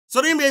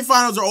So the NBA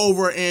Finals are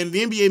over, and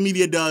the NBA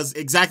media does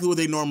exactly what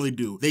they normally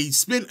do. They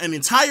spent an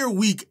entire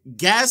week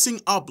gassing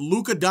up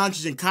Luka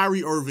Doncic and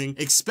Kyrie Irving,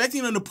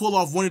 expecting them to pull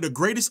off one of the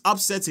greatest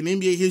upsets in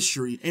NBA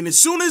history, and as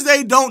soon as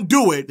they don't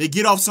do it, they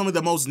get off some of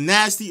the most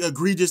nasty,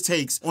 egregious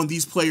takes on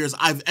these players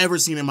I've ever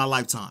seen in my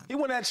lifetime. He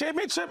won that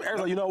championship,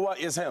 everyone's like, you know what,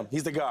 it's him.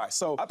 He's the guy.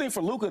 So I think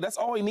for Luka, that's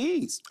all he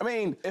needs. I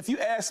mean, if you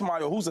ask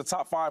somebody who's the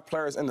top 5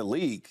 players in the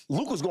league,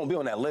 Luka's going to be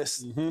on that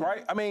list,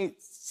 right? I mean,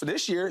 for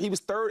this year, he was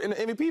 3rd in the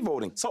MVP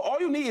voting. So all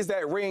you need is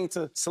that ring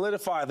to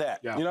solidify that.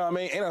 Yeah. You know what I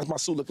mean? And that's my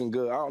suit looking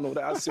good. I don't know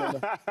that. I see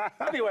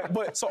anyway,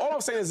 but so all I'm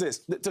saying is this.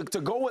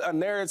 To go with a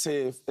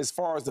narrative as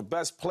far as the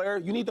best player,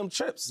 you need them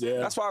chips. Yeah.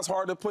 That's why it's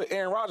hard to put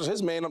Aaron Rodgers,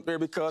 his man, up there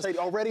because...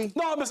 Already?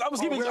 No, I was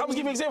giving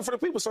an example for the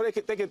people so they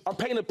could I'm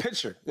painting a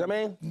picture. You know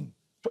what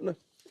I mean?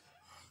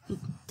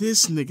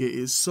 This nigga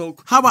is so...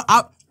 How about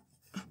I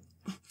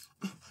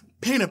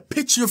paint a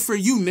picture for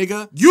you,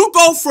 nigga? You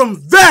go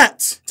from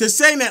that to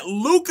saying that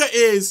Luka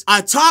is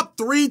a top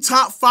 3,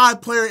 top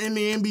 5 player in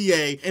the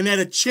NBA and that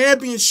a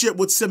championship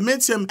would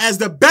cement him as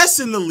the best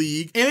in the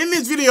league. And in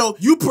this video,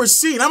 you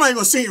proceed, I'm not even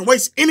gonna sit here and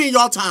waste any of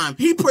y'all time.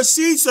 He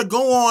proceeds to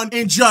go on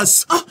and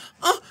just,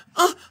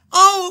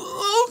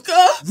 oh,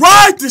 Luka,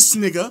 ride this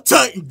nigga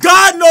to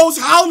God knows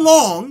how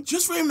long,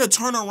 just for him to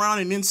turn around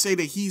and then say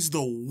that he's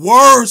the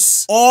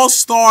worst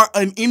all-star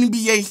in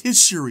NBA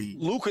history.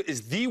 Luka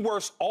is the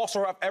worst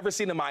all-star I've ever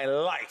seen in my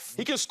life.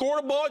 He can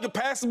score the ball, he can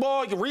pass the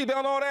ball, he can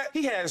rebound, all that.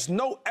 He has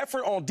no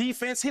effort on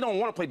defense. He don't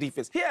want to play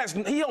defense.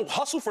 He don't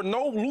hustle for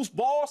no loose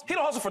balls. He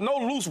don't hustle for no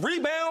loose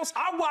rebounds.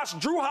 I watched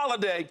Drew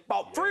Holiday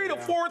about 3 to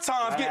 4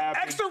 times get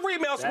extra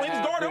rebounds when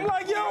he's guarding. I'm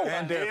like, yo,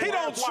 he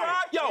don't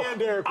try. Yo,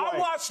 I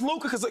watched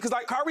Luka because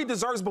like Kyrie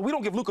deserves, but we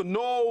don't give Luka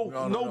no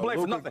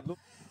blame for nothing.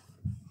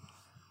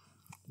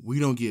 We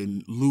don't get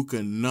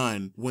Luka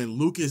none when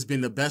Luka has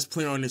been the best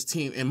player on this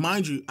team. And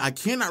mind you, I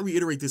cannot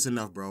reiterate this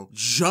enough, bro.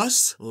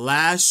 Just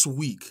last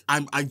week,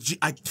 I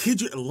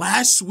kid you,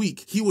 last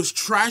week, he was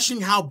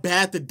trashing how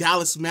bad the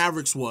Dallas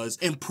Mavericks was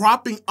and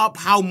propping up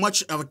how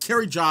much of a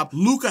carry job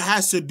Luka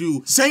has to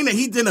do, saying that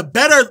he did a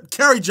better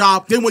carry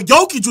job than what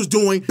Jokic was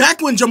doing back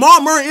when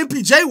Jamal Murray and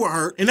MPJ were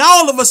hurt. And now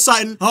all of a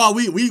sudden, oh,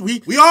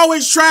 we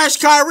always trash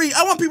Kyrie.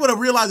 I want people to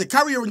realize that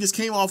Kyrie Irving just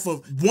came off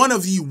of one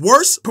of the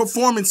worst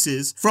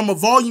performances from a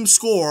volume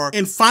score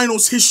in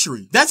finals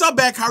history. That's how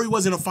bad Kyrie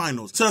was in the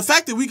finals. So the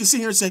fact that we can sit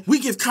here and say we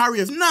give Kyrie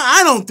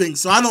I don't think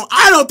so.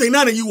 I don't think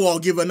none of you all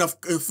give enough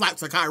flack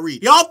for Kyrie.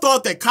 Y'all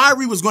thought that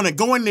Kyrie was going to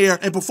go in there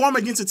and perform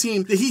against a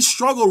team that he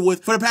struggled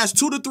with for the past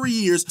 2 to 3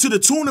 years to the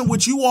tune in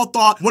which you all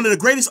thought one of the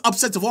greatest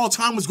upsets of all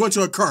time was going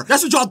to occur.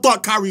 That's what y'all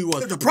thought Kyrie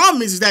was. The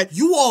problem is that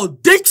you all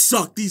dick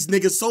suck these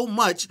niggas so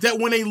much that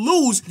when they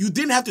lose, you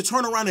didn't have to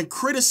turn around and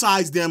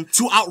criticize them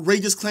to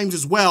outrageous claims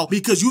as well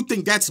because you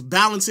think that's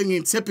balancing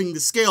and tipping the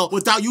scale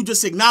without you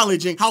just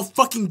acknowledging how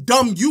fucking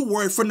dumb you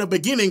were from the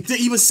beginning to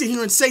even sit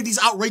here and say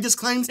these outrageous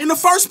claims in the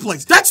first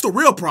place. That's the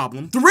real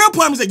problem. The real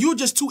problem is that you're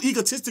just too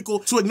egotistical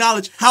to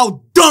acknowledge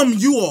how dumb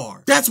you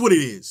are. That's what it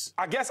is.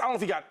 I guess, I don't know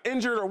if he got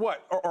injured or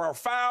what, or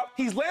fouled.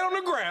 He's laying on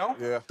the ground.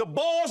 Yeah. The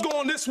ball's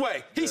going this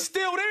way. He's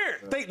still there.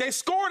 Yeah. They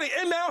scored it,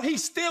 and now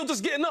he's still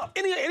just getting up.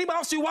 Anybody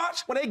else you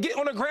watch, when they get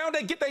on the ground,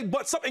 they get their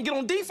butts up and get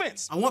on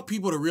defense. I want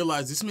people to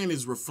realize this man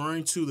is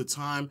referring to the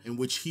time in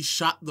which he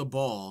shot the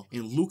ball,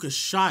 and Luka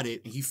shot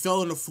it, and he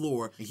fell on the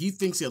floor, and he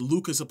thinks that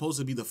Luka's supposed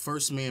to be the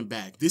first man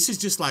back. This is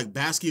just like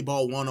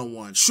basketball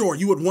 101. Sure,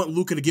 you would want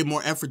Luka to give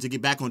more effort to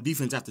get back on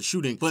defense after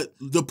shooting, but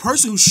the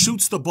person who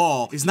shoots the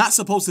ball is not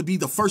supposed to be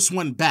the first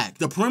one back.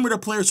 The perimeter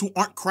players who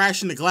aren't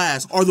crashing the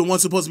glass are the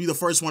ones supposed to be the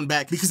first one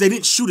back because they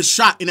didn't shoot a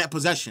shot in that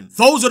possession.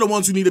 Those are the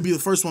ones who need to be the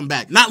first one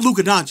back, not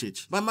Luka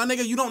Doncic. But my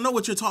nigga, you don't know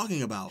what you're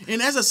talking about.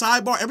 And as a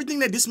sidebar, everything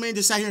that this man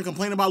just sat here and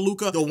complained about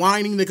Luka, the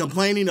whining, the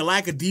complaining, the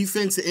lack of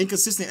defense, the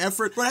inconsistent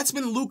effort, bro, that's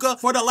been Luka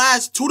for the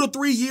last 2 to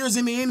 3 years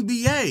in the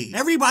NBA.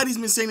 Everybody's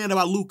been saying that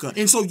about Luka.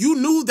 And so you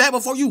knew that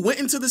before you went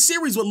into the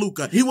series with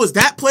Luka. He was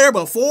that player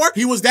before.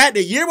 He was that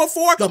the year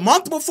before, the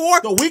month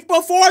before, the week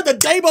before, the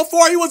day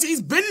before.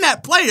 He's been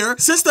that player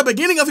since the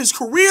beginning of his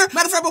career.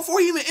 Matter of fact, before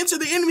he even entered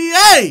the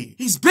NBA.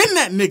 He's been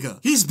that nigga.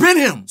 He's been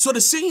him. So to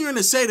sit here and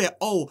to say that,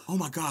 oh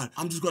my God,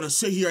 I'm just gonna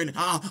sit here and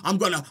I'm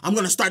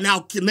gonna start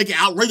now making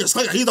outrageous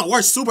claims. He's the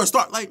worst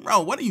superstar. Like,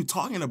 bro, what are you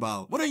talking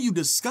about? What are you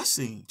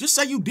discussing? Just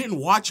say you didn't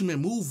watch him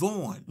and move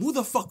on. Move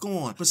the fuck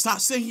on. But stop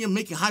sitting here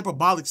making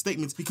hyperbolic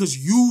statements because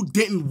you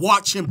didn't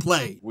watch him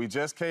play. We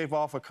just came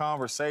off of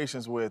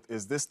conversations with,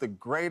 is this the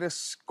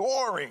greatest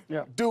scoring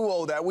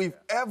duo that we've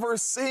ever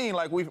seen?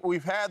 Like,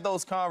 we've had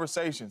those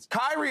conversations.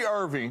 Kyrie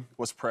Irving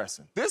was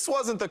pressing. This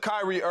wasn't the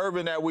Kyrie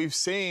Irving that we've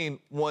seen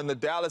when the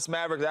Dallas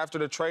Mavericks, after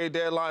the trade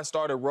deadline,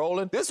 started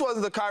rolling. This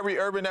wasn't the Kyrie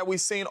Irving that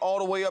we've seen all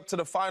the way up to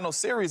the final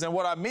series. And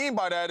what I mean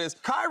by that is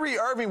Kyrie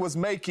Irving was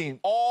making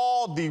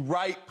all the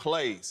right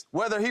plays.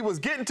 Whether he was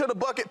getting to the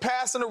bucket,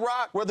 passing the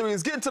rock, whether he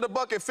was getting to the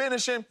bucket, bucket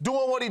finishing,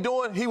 doing what he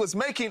doing. He was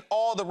making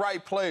all the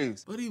right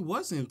plays. But he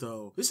wasn't,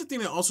 though. This is the thing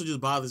that also just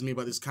bothers me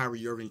about this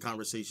Kyrie Irving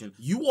conversation.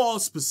 You all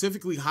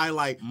specifically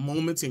highlight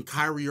moments in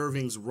Kyrie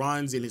Irving's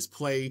runs and his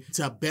play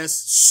to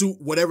best suit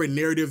whatever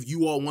narrative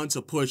you all want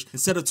to push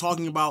instead of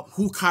talking about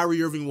who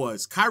Kyrie Irving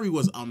was. Kyrie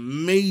was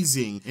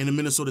amazing in the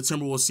Minnesota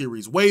Timberwolves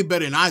series. Way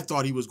better than I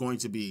thought he was going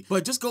to be.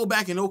 But just go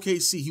back in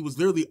OKC. He was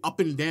literally up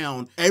and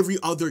down every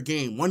other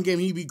game. One game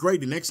he'd be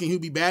great. The next game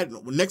he'd be bad.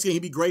 The next game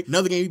he'd be great.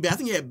 Another game he'd be bad. I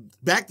think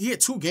he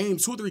had 2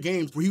 or 3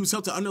 games where he was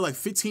held to under like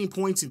 15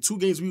 points and 2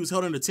 games where he was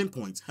held under 10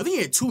 points. I think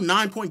he had 2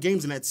 9-point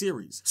games in that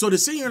series. So to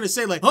sit here and to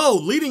say like, oh,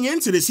 leading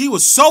into this, he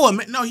was so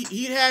amazing. No,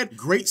 he had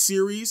great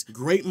series,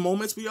 great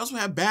moments, but he also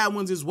had bad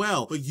ones as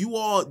well. But you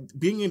all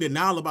being in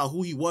denial about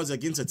who he was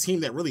against a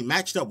team that really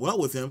matched up well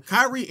with him.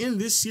 Kyrie in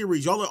this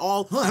series, y'all are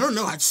all, I don't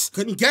know, I just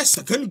couldn't guess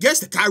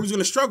that Kyrie was going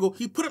to struggle.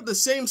 He put up the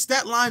same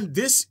stat line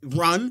this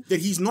run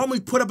that he's normally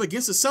put up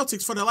against the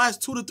Celtics for the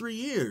last 2 to 3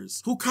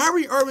 years. Who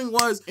Kyrie Irving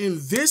was in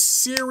this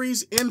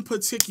series in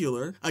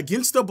particular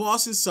against the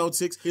Boston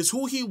Celtics is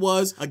who he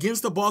was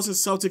against the Boston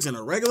Celtics in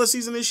the regular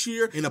season this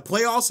year, in the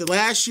playoffs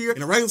last year, in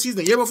the regular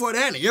season the year before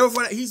that, and the year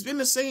before that. He's been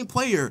the same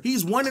player.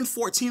 He's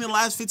 1-14 in the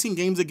last 15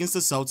 games against the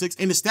Celtics,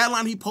 and the stat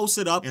line he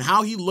posted up and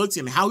how he looked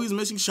and how he's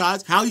missing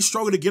shots, how he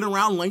struggled to get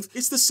around length,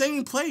 it's the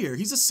same player.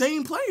 He's the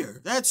same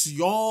player. That's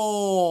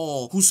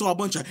y'all who saw a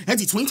bunch of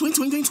empty twing,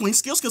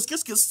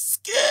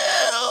 skill,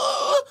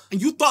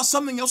 and you thought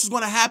something else was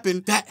going to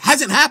happen that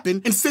hasn't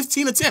happened in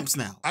 15 attempts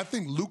now. I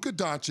think Luka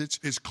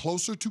Doncic is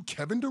closer to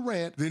Kevin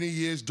Durant than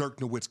he is Dirk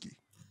Nowitzki.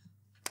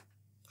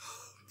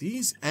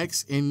 These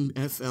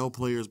ex-NFL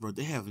players, bro,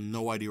 they have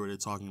no idea what they're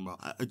talking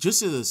about.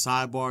 Just as a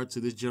sidebar to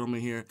this gentleman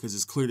here, because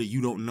it's clear that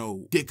you don't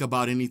know dick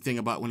about anything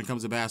about when it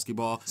comes to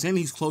basketball, saying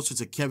he's closer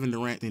to Kevin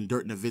Durant than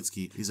Dirk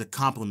Nowitzki is a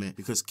compliment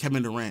because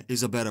Kevin Durant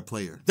is a better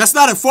player. That's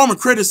not a form of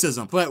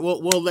criticism, but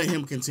we'll let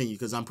him continue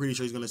because I'm pretty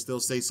sure he's going to still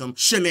say some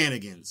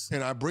shenanigans.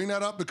 And I bring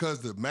that up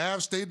because the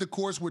Mavs stayed the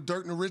course with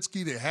Dirk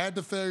Nowitzki. They had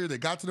the failure. They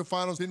got to the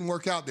finals. Didn't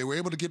work out. They were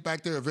able to get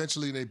back there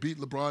eventually, and they beat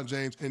LeBron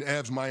James and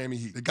Ev's Miami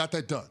Heat. They got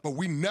that done. But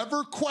we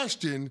never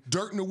questioned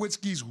Dirk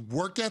Nowitzki's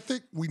work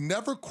ethic. We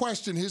never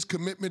questioned his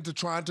commitment to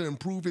trying to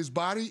improve his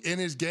body and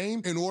his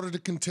game in order to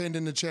contend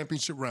in the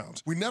championship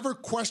rounds. We never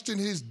questioned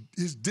his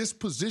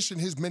disposition,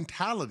 his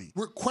mentality.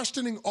 We're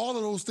questioning all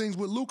of those things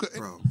with Luka.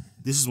 Bro,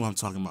 this is what I'm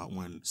talking about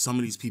when some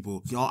of these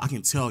people, y'all, I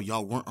can tell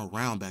y'all weren't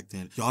around back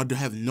then. Y'all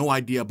have no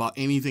idea about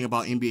anything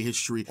about NBA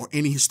history or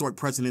any historic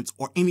precedents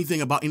or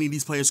anything about any of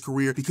these players'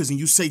 career because when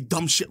you say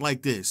dumb shit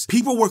like this,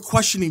 people were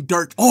questioning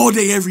Dirk all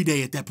day, every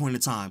day at that point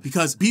in time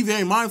because be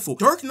very mindful,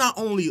 Dirk not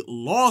only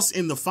lost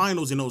in the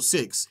finals in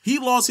 06, he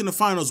lost in the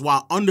finals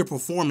while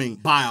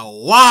underperforming by a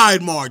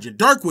wide margin.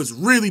 Dirk was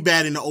really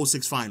bad in the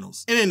 06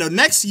 finals. And in the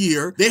next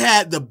year, they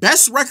had the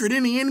best record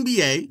in the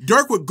NBA.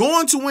 Dirk would go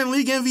on to win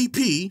league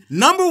MVP,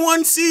 #1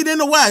 seed in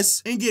the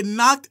West, and get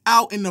knocked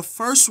out in the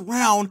first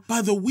round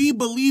by the We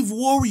Believe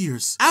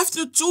Warriors.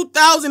 After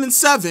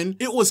 2007,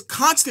 it was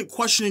constant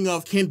questioning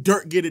of, can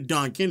Dirk get it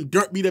done? Can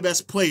Dirk be the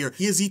best player?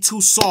 Is he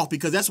too soft?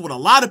 Because that's what a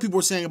lot of people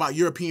were saying about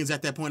Europeans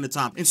at that point in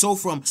time. And so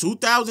from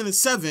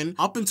 2007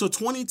 up until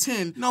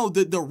 2010, no,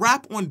 the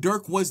rap on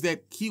Dirk was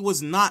that he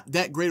was not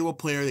that great of a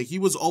player, that he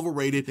was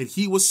overrated, that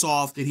he was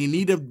soft, that he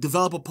needed to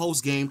develop a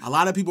post game. A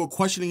lot of people were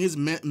questioning his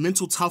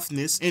mental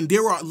toughness, and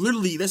there are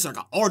literally, there's like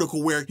an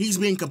article where he's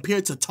being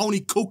compared to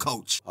Tony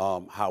Kukoc.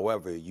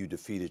 However, you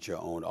defeated your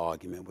own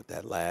argument with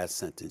that last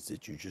sentence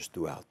that you just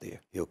threw out there.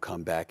 He'll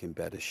come back in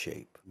better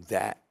shape.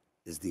 That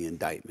is the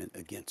indictment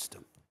against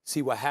him.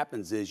 See, what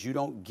happens is you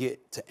don't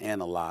get to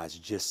analyze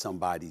just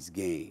somebody's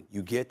game.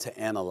 You get to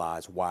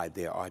analyze why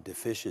there are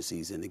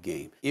deficiencies in the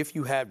game. If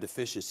you have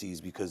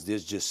deficiencies because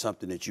there's just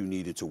something that you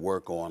needed to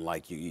work on,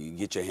 like you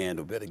get your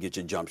handle better, get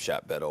your jump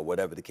shot better, or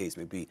whatever the case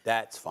may be,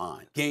 that's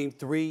fine. Game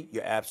 3,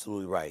 you're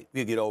absolutely right.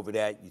 You get over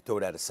that, you throw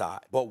that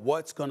aside. But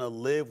what's going to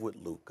live with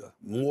Luka,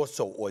 more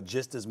so or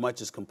just as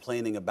much as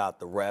complaining about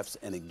the refs,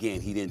 and again,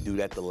 he didn't do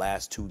that the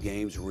last 2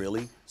 games,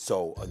 really.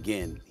 So,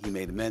 again, he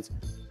made amends.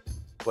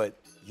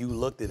 But you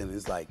looked at him,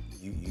 it's like,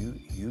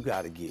 you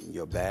got to get in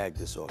your bag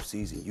this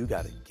offseason. You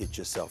got to get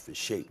yourself in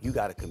shape. You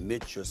got to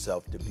commit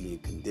yourself to being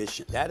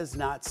conditioned. That is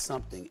not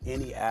something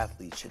any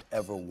athlete should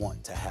ever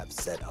want to have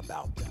said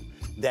about them.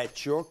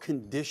 That your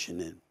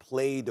conditioning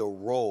played a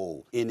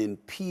role in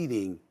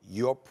impeding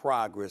your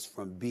progress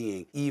from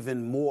being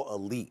even more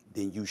elite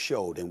than you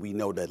showed. And we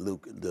know that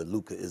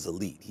Luka is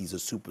elite. He's a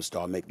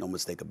superstar, make no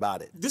mistake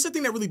about it. This is the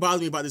thing that really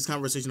bothers me about this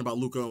conversation about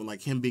Luka and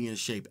like him being in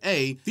shape.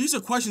 These are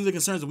questions and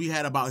concerns that we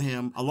had about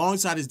him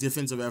alongside his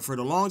defensive effort,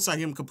 alongside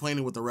him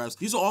complaining with the refs.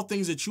 These are all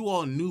things that you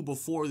all knew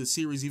before the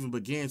series even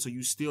began, so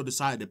you still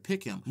decided to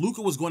pick him.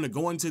 Luka was going to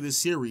go into this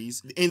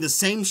series in the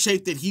same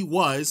shape that he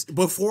was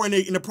before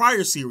in the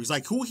prior series.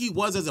 Like who he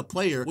was as a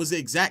player was the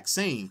exact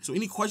same. So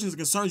any questions and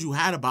concerns you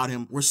had about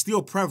him were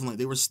still prevalent.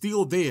 They were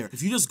still there.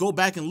 If you just go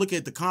back and look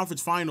at the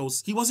conference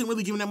finals, he wasn't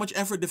really giving that much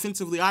effort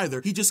defensively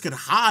either. He just could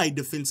hide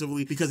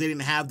defensively because they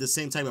didn't have the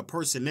same type of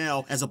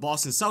personnel as a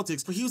Boston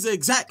Celtics, but he was the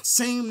exact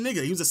same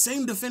nigga. He was the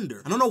same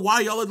defender. I don't know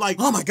why y'all are like,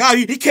 oh my God,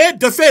 he can't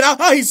defend.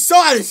 Oh, he's so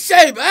out of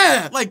shape.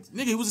 Like,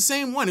 nigga, he was the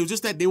same one. It was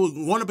just that they were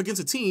going up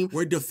against a team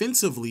where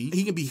defensively,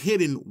 he can be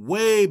hidden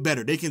way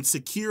better. They can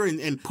secure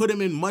and put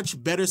him in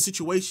much better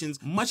situations,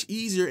 much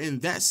easier in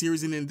that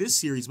series than in this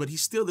series, but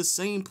he's still the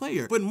same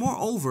player. But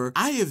moreover,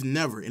 I have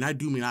never, and I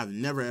do mean I've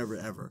never,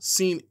 ever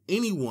seen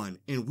anyone,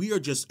 and we are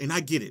just, and I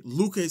get it.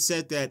 Luka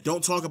said that,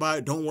 don't talk about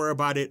it, don't worry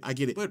about it. I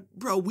get it. But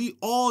bro, we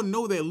all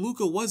know that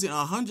Luka wasn't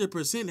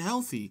 100%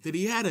 healthy, that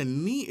he had a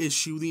knee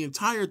issue the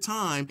entire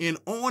time, and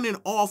on and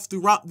off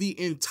throughout the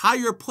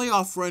entire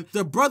playoff run,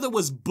 the brother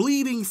was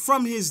bleeding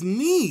from his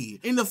knee.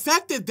 And the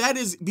fact that that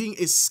is being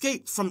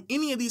escaped from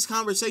any of these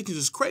conversations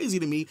is crazy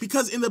to me,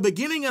 because in the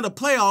beginning of the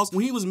playoffs,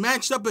 when he was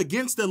matched up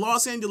against the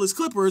Los Angeles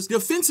Clippers,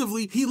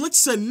 defensively, he looked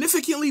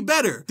significantly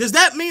better. Does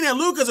that mean that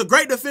Luka's a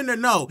great defender?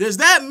 No. Does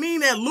that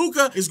mean that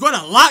Luka is going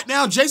to lock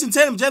down Jason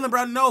Tatum, Jaylen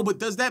Brown? No. But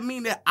does that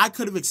mean that I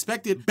could have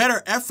expected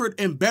better effort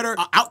and better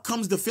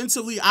outcomes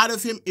defensively out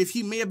of him if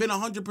he may have been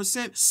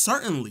 100%?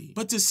 Certainly.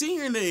 But to sit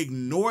here and to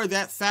ignore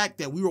that fact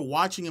that we were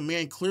watching a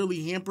man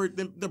clearly hampered,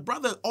 the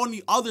brother on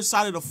the other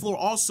side of the floor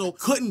also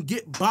couldn't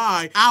get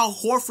by Al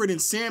Horford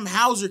and Sam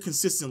Hauser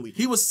consistently.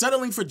 He was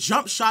settling for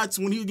jump shots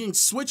when he was getting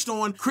switched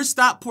on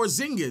Kristaps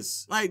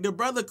Porzingis. Like, the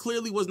brother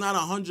clearly was not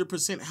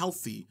 100%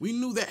 healthy. We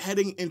knew that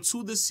heading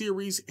into the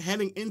series,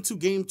 heading into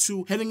game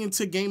 2, heading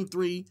into game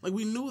 3, like,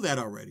 we knew that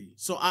already.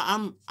 So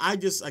I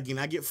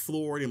get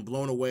floored and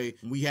blown away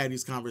when we had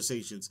these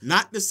conversations.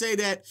 Not to say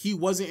that he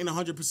wasn't in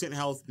 100%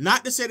 health,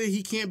 not to say that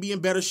he can't be in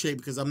better shape,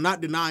 because I'm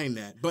not denying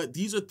that, but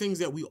these are things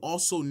that we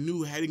also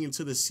knew heading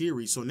into the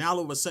series. So now all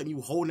of a sudden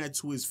you holding that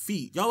to his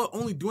feet. Y'all are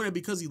only doing it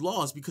because he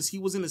lost, because he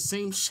was in the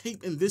same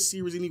shape in this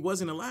series and he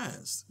was in the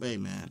last. Hey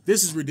man,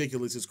 this is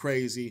ridiculous. It's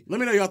crazy. Let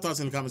me know your thoughts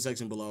in the comment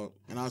section below,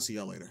 and I'll see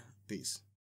y'all later. Peace.